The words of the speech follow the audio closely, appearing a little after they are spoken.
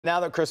Now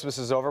that Christmas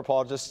is over,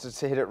 Paul, just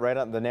to hit it right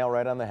on the nail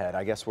right on the head,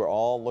 I guess we're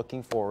all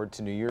looking forward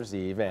to New Year's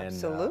Eve and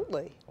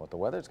Absolutely. What the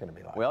weather's going to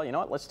be like. Well, you know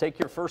what? Let's take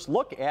your first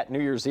look at New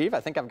Year's Eve. I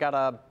think I've got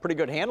a pretty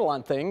good handle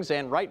on things.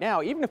 And right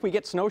now, even if we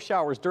get snow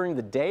showers during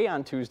the day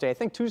on Tuesday, I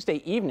think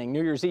Tuesday evening,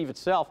 New Year's Eve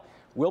itself,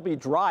 will be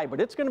dry, but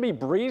it's going to be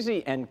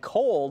breezy and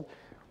cold.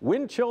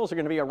 Wind chills are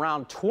going to be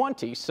around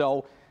 20,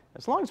 so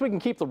as long as we can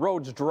keep the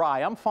roads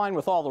dry, I'm fine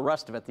with all the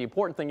rest of it. The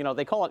important thing, you know,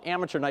 they call it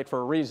amateur night for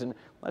a reason.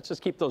 Let's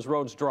just keep those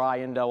roads dry,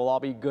 and we'll all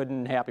be good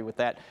and happy with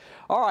that.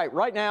 All right,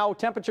 right now,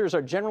 temperatures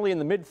are generally in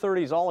the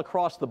mid-30s all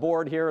across the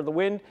board here. The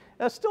wind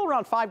is still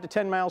around 5 to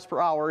 10 miles per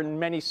hour in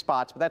many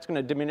spots, but that's going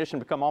to diminish and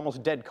become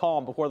almost dead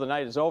calm before the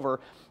night is over.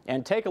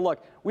 And take a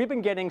look. We've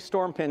been getting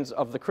storm pins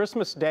of the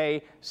Christmas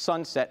Day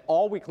sunset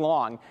all week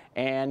long,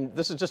 and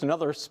this is just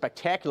another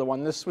spectacular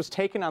one. This was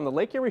taken on the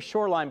Lake Erie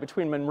shoreline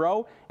between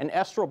Monroe and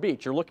Estro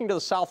Beach. You're looking to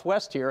the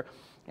southwest here,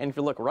 and if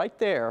you look right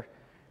there,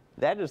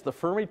 that is the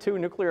Fermi 2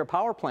 nuclear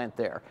power plant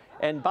there.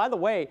 And by the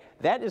way,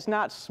 that is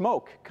not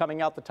smoke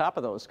coming out the top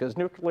of those, because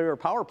nuclear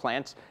power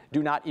plants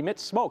do not emit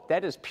smoke.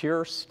 That is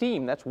pure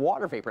steam. That's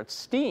water vapor. It's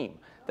steam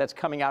that's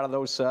coming out of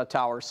those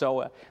towers.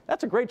 So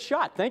that's a great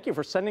shot. Thank you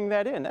for sending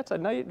that in. That's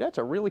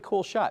a really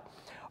cool shot.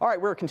 All right,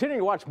 we're continuing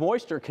to watch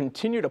moisture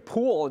continue to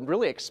pool and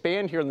really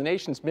expand here in the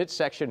nation's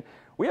midsection.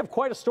 We have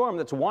quite a storm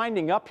that's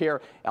winding up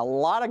here. A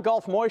lot of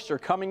Gulf moisture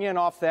coming in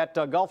off that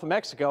Gulf of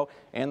Mexico,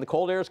 and the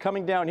cold air is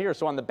coming down here.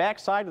 So on the back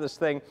side of this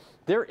thing,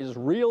 there is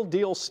real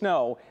deal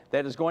snow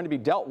that is going to be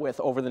dealt with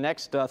over the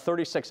next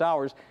 36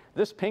 hours.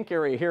 This pink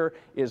area here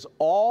is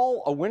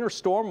all a winter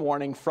storm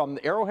warning from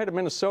the Arrowhead of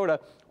Minnesota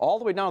all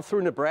the way down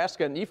through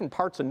Nebraska and even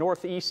parts of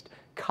northeast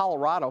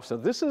Colorado. So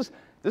this is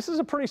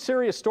a pretty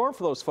serious storm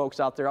for those folks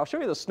out there. I'll show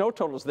you the snow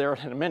totals there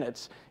in a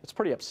minute. It's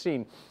pretty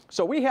obscene.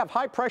 So we have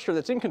high pressure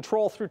that's in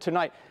control through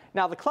tonight.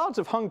 Now, the clouds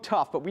have hung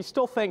tough, but we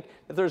still think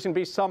that there's going to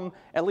be some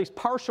at least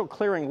partial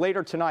clearing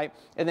later tonight.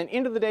 And then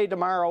into the day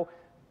tomorrow,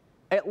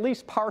 at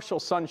least partial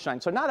sunshine.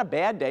 So not a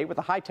bad day with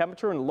a high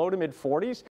temperature in the low to mid 40s.